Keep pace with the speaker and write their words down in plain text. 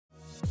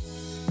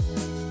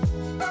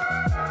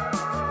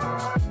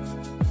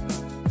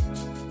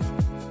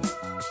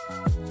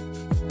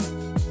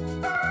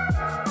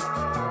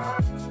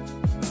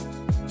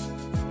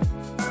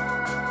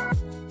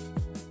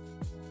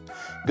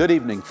Good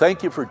evening.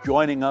 Thank you for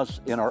joining us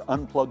in our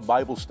Unplugged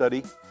Bible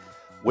study.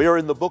 We are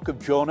in the book of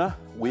Jonah.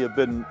 We have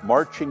been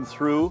marching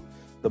through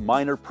the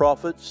minor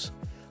prophets.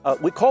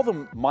 We call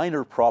them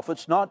minor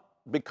prophets not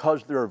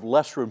because they're of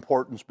lesser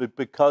importance, but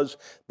because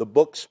the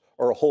books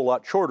are a whole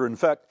lot shorter. In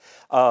fact,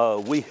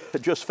 we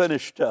had just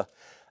finished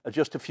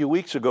just a few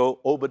weeks ago,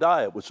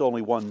 Obadiah. It was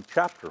only one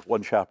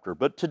chapter.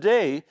 But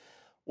today,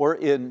 we're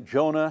in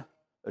Jonah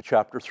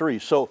chapter 3.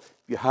 So if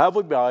you have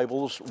your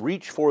Bibles,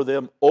 reach for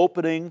them,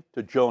 opening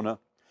to Jonah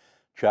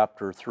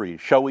chapter 3.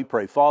 Shall we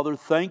pray? Father,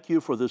 thank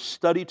you for this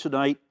study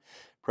tonight.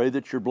 Pray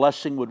that your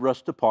blessing would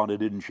rest upon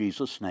it in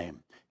Jesus' name.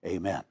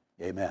 Amen.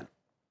 Amen.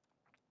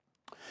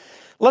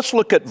 Let's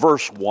look at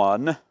verse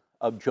 1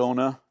 of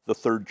Jonah, the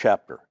 3rd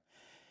chapter.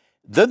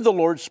 Then the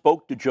Lord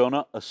spoke to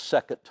Jonah a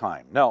second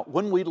time. Now,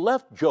 when we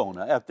left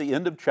Jonah at the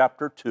end of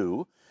chapter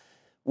 2,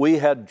 we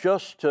had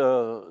just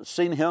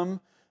seen him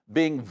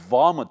being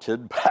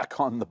vomited back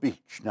on the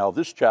beach. Now,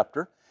 this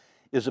chapter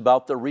is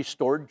about the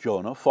restored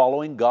Jonah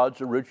following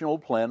God's original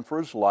plan for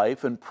his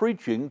life and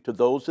preaching to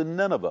those in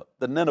Nineveh,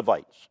 the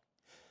Ninevites.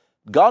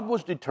 God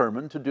was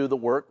determined to do the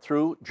work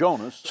through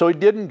Jonah, so he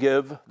didn't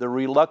give the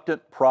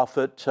reluctant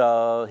prophet,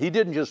 he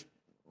didn't just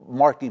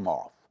mark him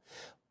off.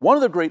 One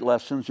of the great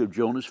lessons of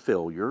Jonah's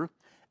failure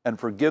and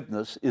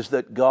forgiveness is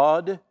that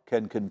God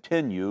can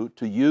continue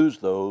to use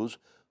those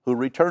who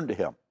return to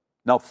him.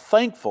 Now,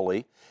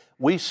 thankfully,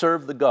 we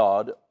serve the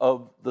God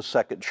of the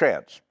second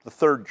chance, the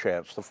third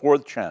chance, the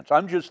fourth chance.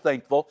 I'm just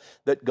thankful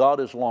that God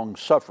is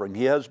long-suffering.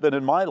 He has been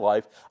in my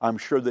life. I'm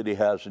sure that he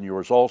has in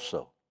yours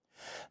also.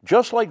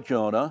 Just like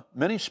Jonah,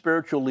 many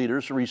spiritual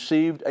leaders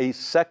received a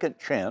second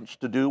chance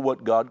to do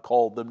what God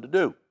called them to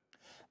do.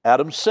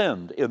 Adam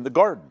sinned in the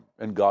garden,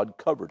 and God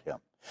covered him.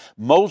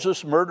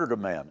 Moses murdered a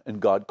man, and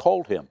God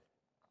called him.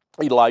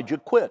 Elijah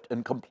quit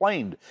and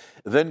complained.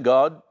 Then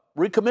God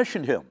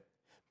recommissioned him.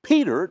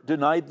 Peter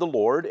denied the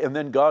Lord, and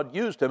then God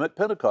used him at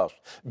Pentecost.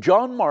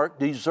 John Mark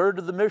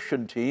deserted the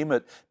mission team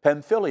at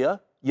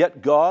Pamphylia,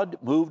 yet God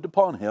moved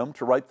upon him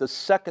to write the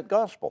second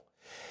gospel.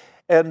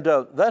 And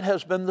that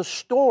has been the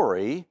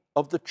story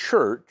of the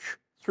church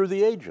through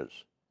the ages.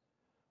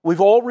 We've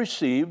all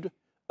received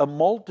a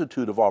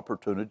multitude of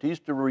opportunities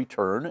to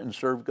return and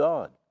serve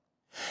God.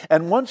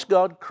 And once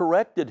God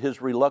corrected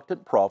his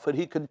reluctant prophet,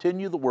 he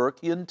continued the work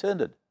he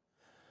intended.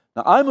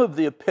 Now, I'm of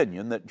the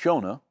opinion that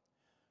Jonah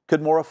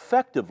could more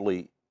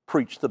effectively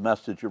preach the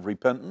message of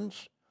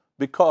repentance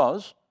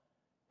because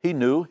he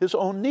knew his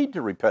own need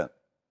to repent.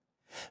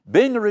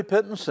 Being a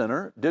repentant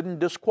sinner didn't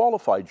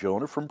disqualify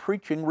Jonah from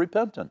preaching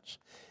repentance.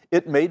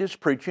 It made his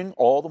preaching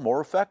all the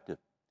more effective.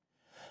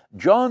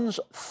 John's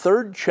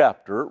 3rd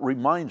chapter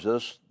reminds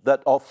us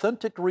that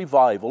authentic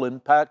revival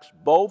impacts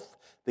both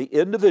the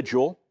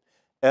individual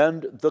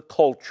and the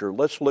culture.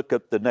 Let's look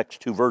at the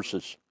next 2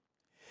 verses.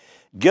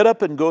 Get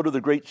up and go to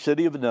the great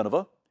city of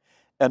Nineveh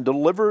and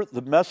deliver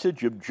the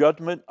message of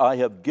judgment I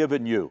have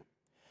given you.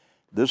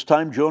 This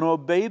time Jonah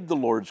obeyed the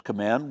Lord's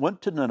command,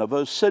 went to Nineveh,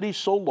 a city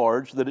so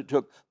large that it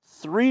took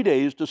 3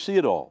 days to see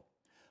it all.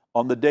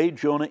 On the day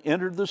Jonah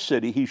entered the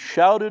city, he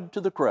shouted to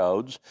the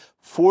crowds,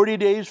 40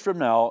 days from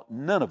now,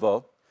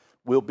 Nineveh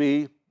will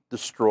be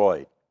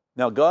destroyed.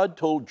 Now God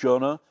told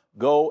Jonah,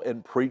 go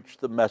and preach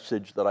the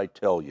message that I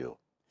tell you.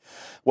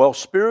 While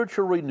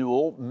spiritual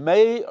renewal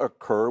may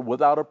occur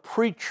without a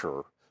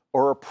preacher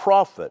or a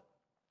prophet,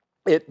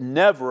 it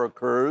never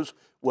occurs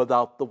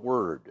without the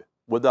Word,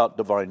 without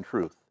divine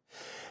truth.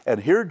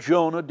 And here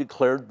Jonah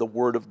declared the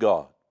Word of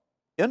God.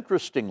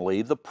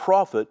 Interestingly, the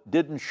prophet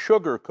didn't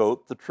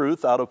sugarcoat the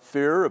truth out of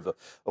fear of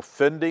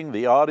offending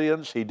the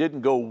audience. He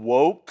didn't go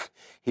woke.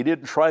 He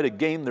didn't try to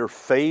gain their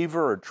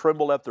favor or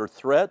tremble at their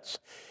threats.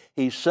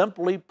 He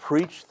simply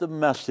preached the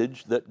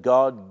message that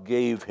God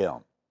gave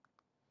him.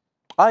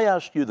 I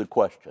ask you the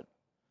question,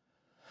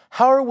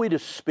 how are we to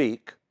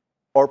speak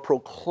or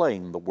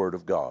proclaim the Word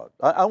of God?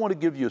 I want to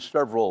give you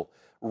several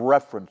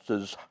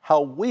references how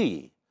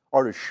we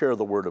are to share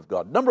the Word of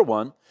God. Number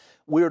 1,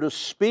 we are to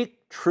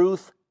speak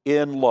truth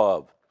in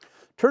love.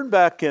 Turn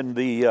back in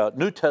the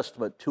New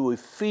Testament to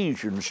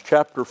Ephesians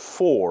chapter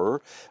 4,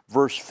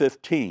 verse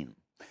 15.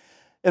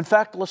 In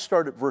fact, let's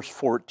start at verse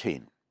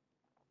 14.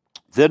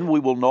 Then we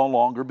will no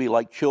longer be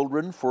like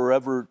children,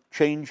 forever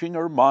changing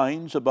our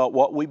minds about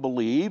what we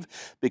believe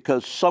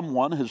because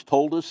someone has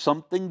told us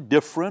something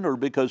different or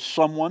because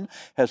someone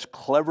has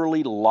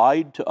cleverly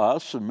lied to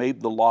us and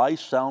made the lie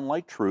sound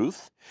like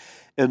truth.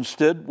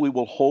 Instead, we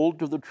will hold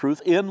to the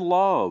truth in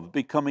love,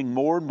 becoming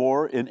more and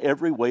more in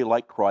every way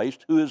like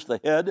Christ, who is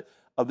the head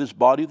of his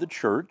body, the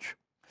church.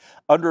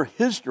 Under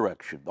his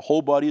direction, the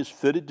whole body is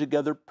fitted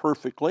together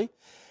perfectly.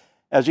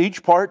 As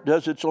each part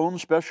does its own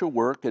special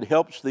work, it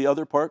helps the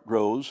other part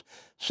grows,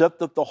 so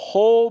that the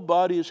whole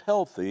body is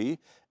healthy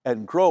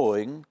and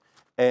growing,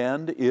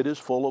 and it is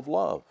full of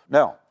love.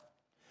 Now,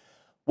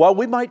 while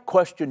we might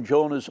question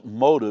Jonah's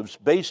motives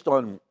based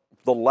on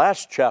the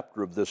last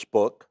chapter of this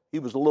book, he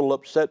was a little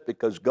upset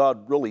because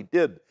God really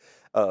did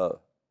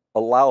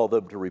allow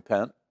them to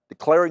repent,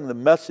 declaring the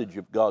message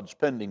of God's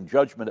pending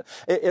judgment.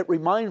 It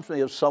reminds me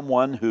of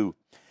someone who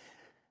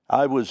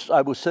I was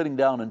sitting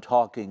down and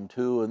talking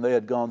to, and they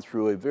had gone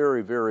through a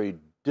very, very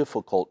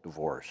difficult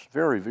divorce,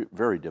 very,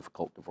 very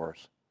difficult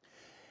divorce.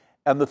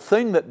 And the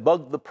thing that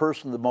bugged the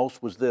person the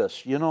most was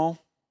this,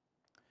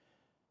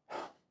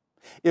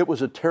 it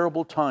was a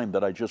terrible time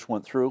that I just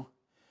went through.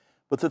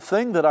 But the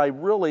thing that I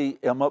really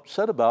am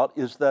upset about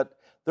is that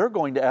they're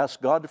going to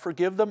ask God to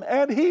forgive them,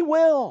 and He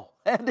will,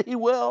 and He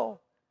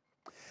will.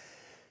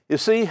 You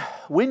see,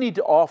 we need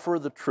to offer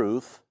the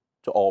truth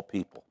to all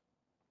people.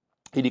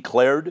 He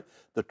declared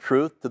the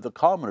truth to the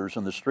commoners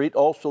in the street,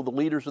 also the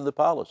leaders in the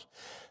palace.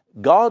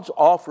 God's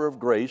offer of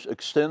grace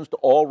extends to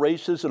all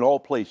races and all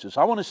places.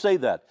 I want to say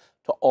that,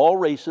 to all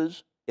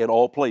races in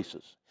all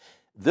places.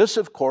 This,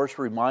 of course,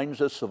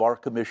 reminds us of our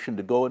commission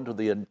to go into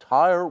the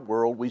entire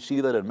world. We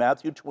see that in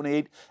Matthew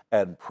 28,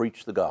 and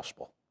preach the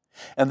gospel.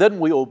 And then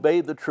we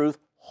obey the truth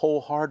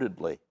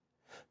wholeheartedly.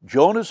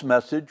 Jonah's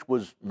message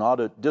was not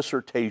a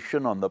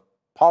dissertation on the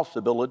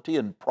possibility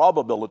and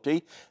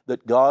probability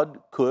that God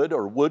could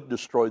or would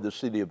destroy the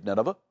city of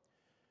Nineveh.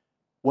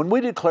 When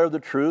we declare the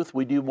truth,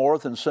 we do more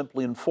than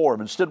simply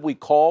inform. Instead, we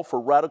call for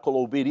radical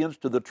obedience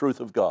to the truth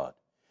of God.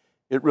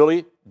 It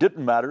really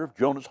didn't matter if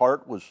Jonah's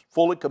heart was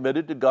fully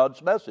committed to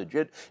God's message.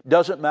 It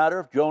doesn't matter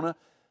if Jonah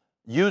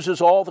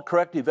uses all the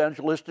correct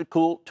evangelistic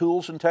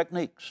tools and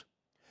techniques.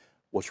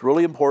 What's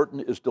really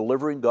important is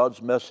delivering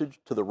God's message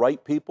to the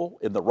right people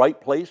in the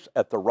right place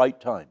at the right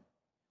time.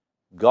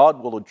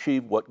 God will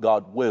achieve what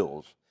God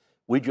wills.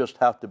 We just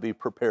have to be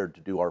prepared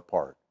to do our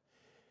part.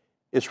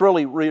 It's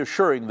really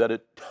reassuring that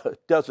it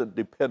doesn't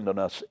depend on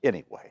us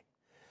anyway,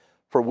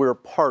 for we're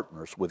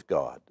partners with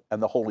God,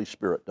 and the Holy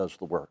Spirit does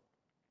the work.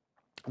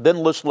 Then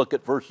let's look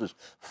at verses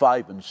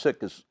 5 and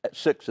 6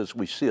 as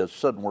we see a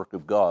sudden work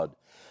of God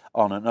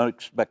on an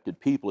unexpected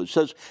people. It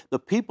says, the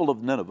people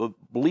of Nineveh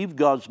believed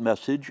God's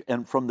message,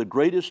 and from the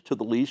greatest to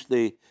the least,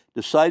 they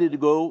decided to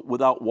go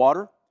without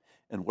water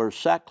and wear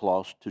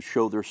sackcloth to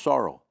show their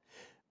sorrow.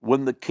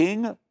 When the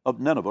king of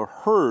Nineveh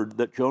heard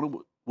that Jonah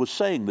was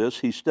saying this,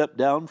 he stepped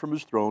down from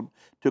his throne,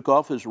 took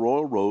off his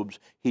royal robes,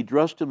 he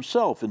dressed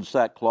himself in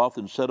sackcloth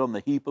and sat on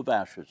the heap of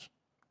ashes.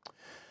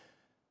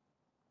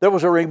 There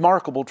was a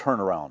remarkable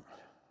turnaround.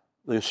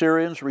 The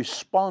Assyrians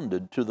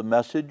responded to the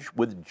message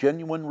with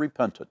genuine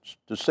repentance.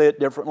 To say it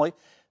differently,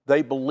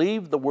 they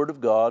believed the word of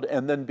God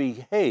and then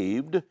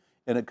behaved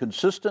in a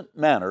consistent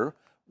manner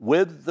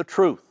with the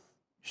truth.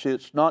 See,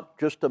 it's not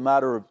just a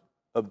matter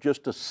of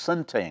just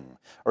assenting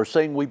or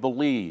saying we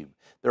believe.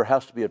 There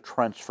has to be a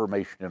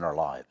transformation in our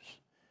lives.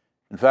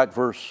 In fact,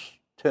 verse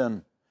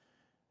 10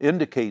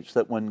 indicates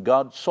that when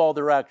God saw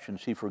their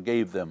actions, He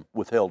forgave them,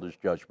 withheld His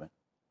judgment.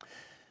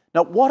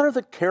 Now, what are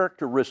the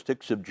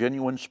characteristics of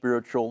genuine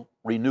spiritual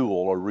renewal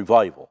or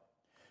revival?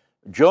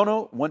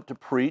 Jonah went to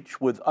preach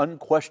with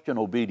unquestioned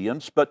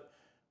obedience, but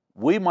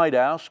we might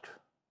ask,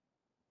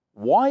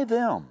 why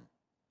them?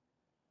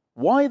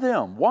 Why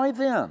them? Why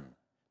then?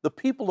 The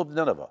people of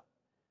Nineveh.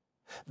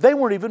 They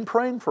weren't even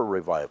praying for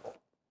revival.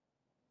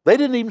 They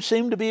didn't even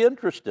seem to be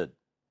interested.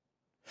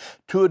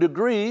 To a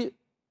degree,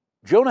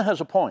 Jonah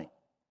has a point.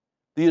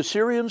 The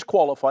Assyrians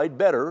qualified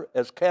better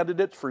as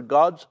candidates for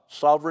God's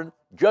sovereign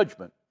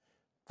judgment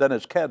than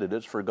as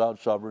candidates for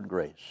God's sovereign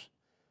grace.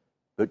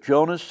 But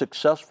Jonah's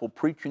successful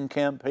preaching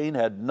campaign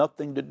had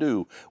nothing to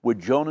do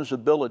with Jonah's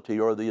ability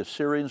or the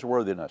Assyrians'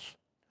 worthiness.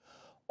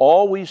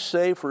 All we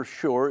say for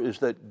sure is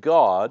that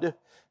God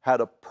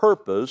had a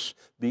purpose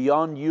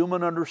beyond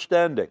human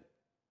understanding.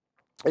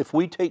 If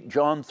we take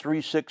John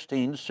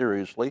 3:16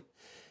 seriously,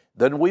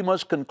 then we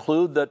must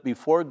conclude that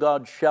before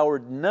God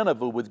showered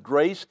Nineveh with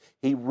grace,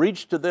 He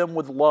reached to them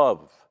with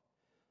love.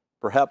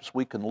 Perhaps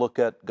we can look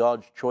at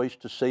God's choice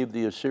to save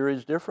the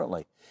Assyrians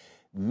differently.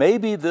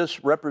 Maybe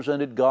this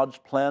represented God's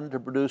plan to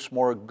produce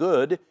more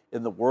good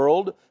in the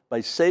world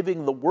by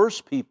saving the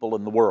worst people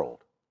in the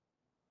world.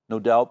 No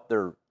doubt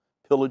their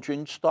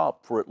pillaging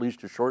stopped for at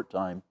least a short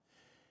time.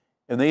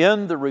 In the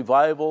end, the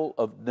revival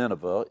of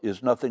Nineveh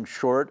is nothing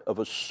short of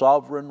a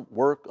sovereign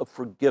work of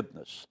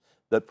forgiveness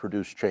that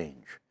produced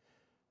change.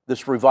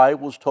 This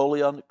revival was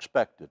totally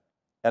unexpected,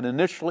 and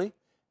initially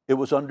it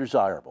was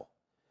undesirable.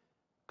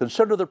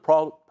 Consider the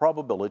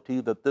probability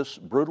that this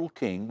brutal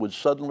king would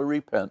suddenly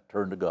repent,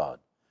 turn to God.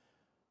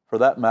 For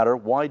that matter,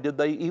 why did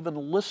they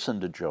even listen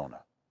to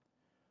Jonah?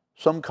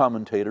 Some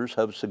commentators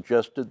have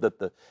suggested that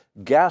the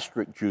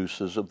gastric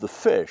juices of the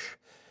fish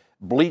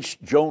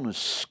bleached Jonah's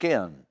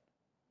skin.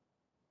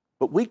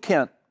 But we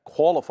can't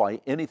qualify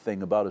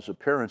anything about his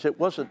appearance. It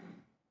wasn't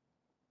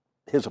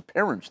his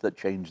appearance that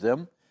changed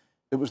them.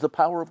 It was the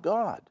power of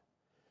God.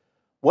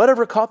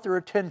 Whatever caught their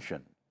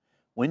attention,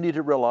 we need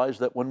to realize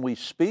that when we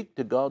speak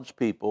to God's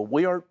people,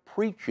 we aren't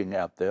preaching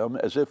at them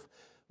as if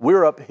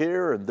we're up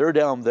here and they're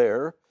down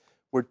there.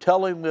 We're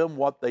telling them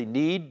what they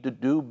need to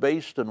do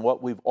based on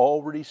what we've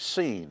already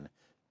seen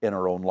in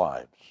our own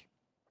lives.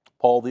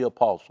 Paul the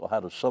Apostle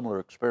had a similar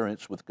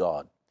experience with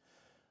God.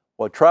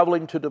 While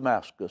traveling to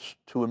Damascus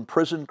to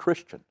imprison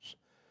Christians,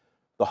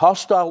 the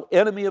hostile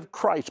enemy of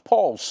Christ,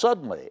 Paul,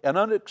 suddenly and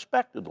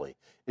unexpectedly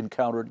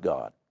encountered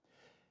God.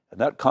 And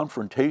that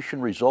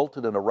confrontation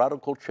resulted in a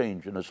radical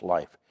change in his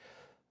life.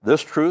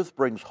 This truth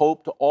brings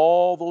hope to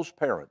all of those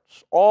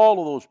parents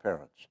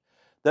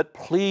that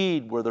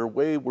plead with their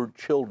wayward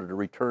children to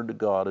return to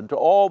God, and to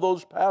all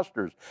those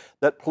pastors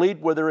that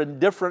plead with their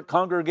indifferent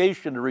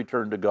congregation to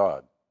return to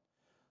God.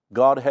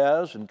 God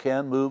has and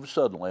can move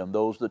suddenly on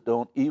those that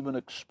don't even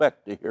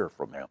expect to hear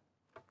from Him.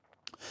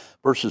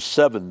 Verses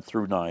 7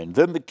 through 9.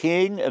 Then the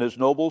king and his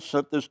nobles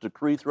sent this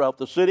decree throughout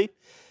the city: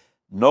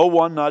 no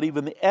one, not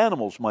even the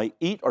animals, might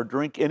eat or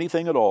drink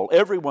anything at all.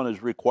 Everyone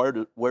is required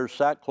to wear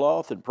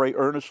sackcloth and pray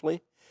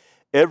earnestly.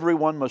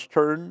 Everyone must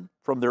turn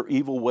from their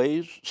evil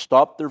ways,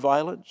 stop their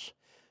violence.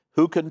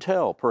 Who can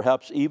tell?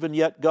 Perhaps even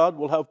yet God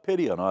will have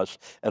pity on us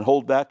and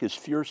hold back His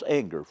fierce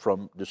anger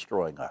from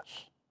destroying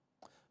us.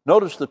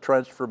 Notice the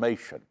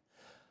transformation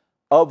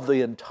of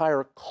the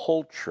entire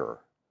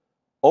culture.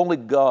 Only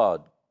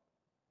God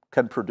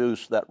can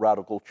produce that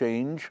radical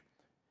change.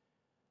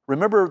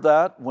 Remember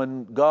that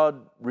when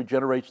God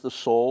regenerates the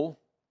soul,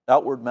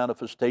 outward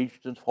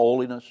manifestations of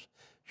holiness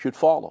should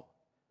follow.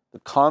 The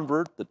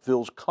convert that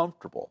feels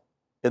comfortable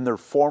in their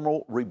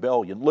formal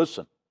rebellion,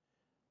 listen,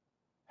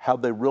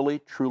 have they really,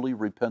 truly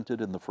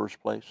repented in the first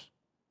place?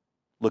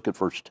 Look at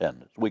verse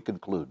 10 as we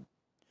conclude.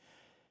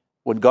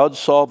 When God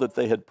saw that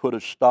they had put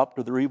a stop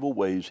to their evil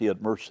ways, He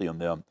had mercy on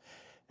them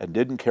and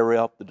didn't carry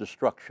out the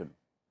destruction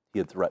He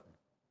had threatened.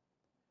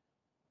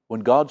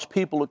 When God's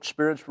people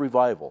experienced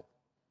revival,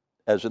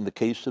 as in the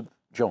case of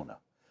Jonah,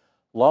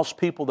 lost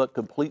people that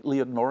completely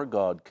ignore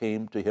God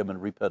came to Him in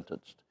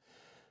repentance.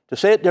 To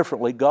say it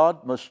differently,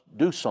 God must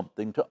do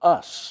something to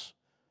us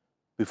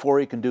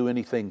before He can do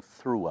anything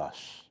through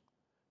us.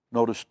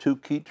 Notice two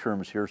key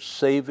terms here: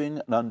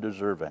 saving and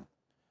undeserving.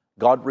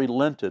 God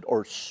relented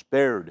or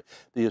spared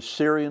the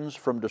Assyrians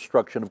from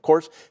destruction. Of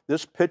course,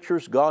 this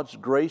pictures God's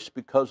grace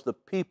because the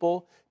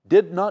people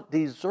did not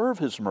deserve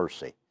His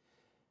mercy.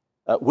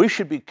 We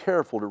should be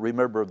careful to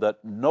remember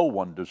that no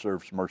one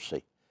deserves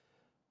mercy.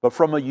 But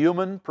from a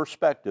human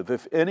perspective,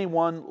 if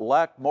anyone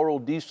lacked moral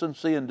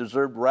decency and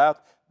deserved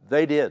wrath,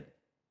 they did.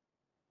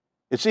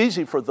 It's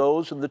easy for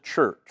those in the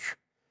church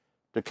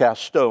to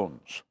cast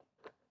stones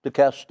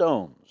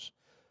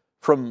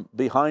from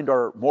behind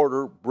our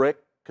mortar, brick,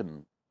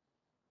 and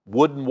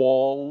wooden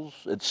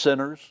walls at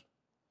sinners.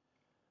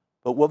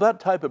 But will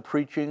that type of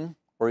preaching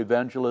or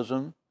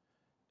evangelism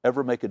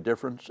ever make a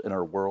difference in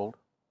our world?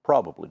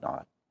 Probably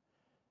not.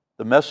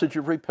 The message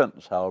of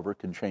repentance, however,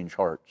 can change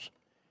hearts.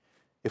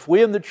 If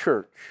we in the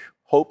church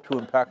hope to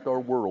impact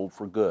our world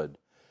for good,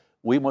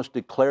 we must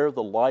declare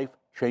the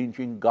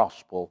life-changing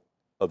gospel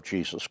of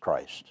Jesus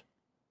Christ.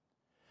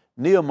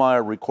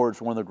 Nehemiah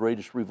records one of the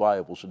greatest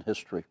revivals in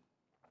history.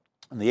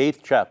 In the 8th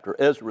chapter,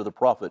 Ezra the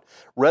prophet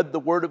read the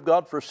Word of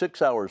God for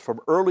 6 hours from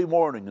early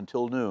morning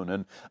until noon,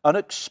 and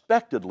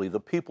unexpectedly the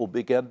people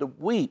began to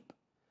weep.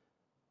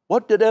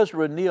 What did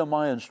Ezra and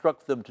Nehemiah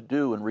instruct them to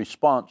do in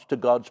response to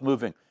God's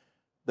moving?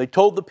 They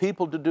told the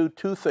people to do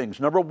two things.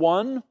 Number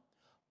one,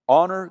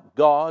 honor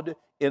God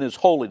in His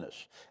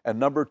holiness. And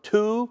number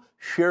two,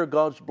 share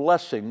God's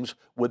blessings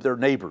with their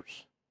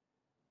neighbors.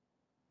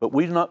 But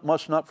we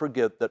must not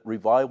forget that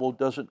revival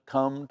doesn't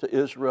come to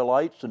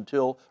Israelites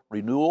until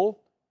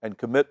renewal and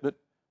commitment.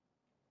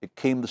 It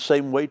came the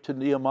same way to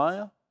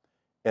Nehemiah,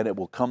 and it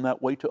will come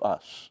that way to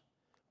us.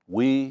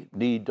 We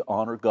need to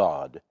honor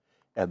God,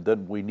 and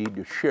then we need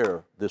to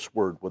share this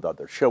word with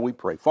others. Shall we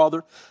pray?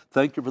 Father,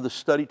 thank You for the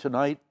study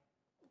tonight.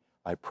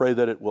 I pray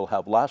that it will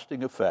have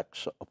lasting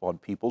effects upon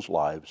people's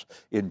lives.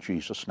 In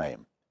Jesus'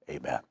 name,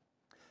 amen.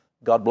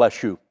 God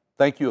bless you.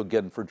 Thank you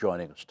again for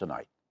joining us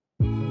tonight.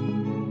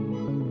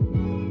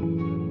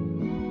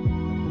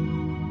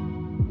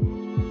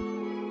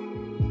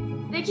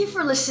 Thank you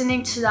for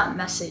listening to that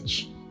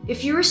message.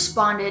 If you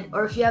responded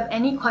or if you have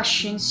any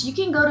questions, you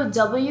can go to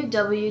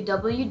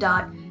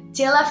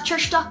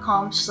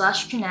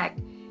www.tlfchurch.com/connect,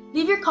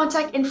 leave your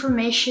contact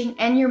information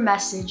and your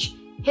message,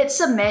 hit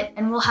submit,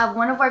 and we'll have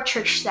one of our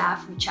church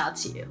staff reach out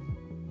to you.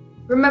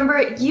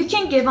 Remember, you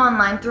can give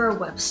online through our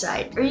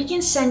website, or you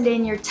can send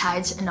in your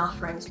tithes and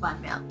offerings by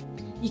mail.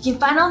 You can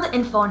find all the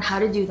info on how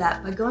to do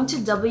that by going to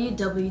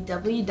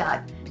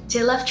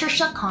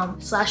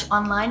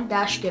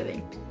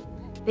www.tlfchurch.com/online-giving.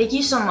 Thank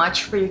you so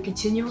much for your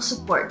continual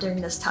support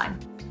during this time.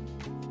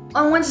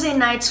 On Wednesday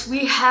nights,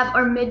 we have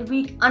our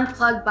midweek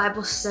Unplugged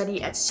Bible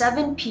study at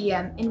 7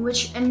 p.m. in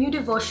which a new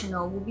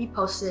devotional will be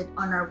posted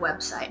on our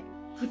website.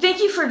 We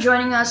thank you for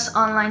joining us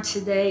online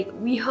today.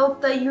 We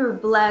hope that you were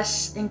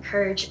blessed,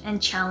 encouraged,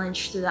 and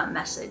challenged through that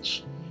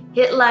message.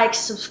 Hit like,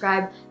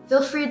 subscribe.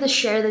 Feel free to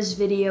share this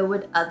video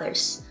with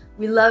others.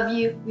 We love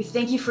you. We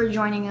thank you for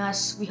joining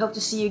us. We hope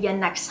to see you again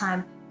next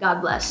time.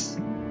 God bless.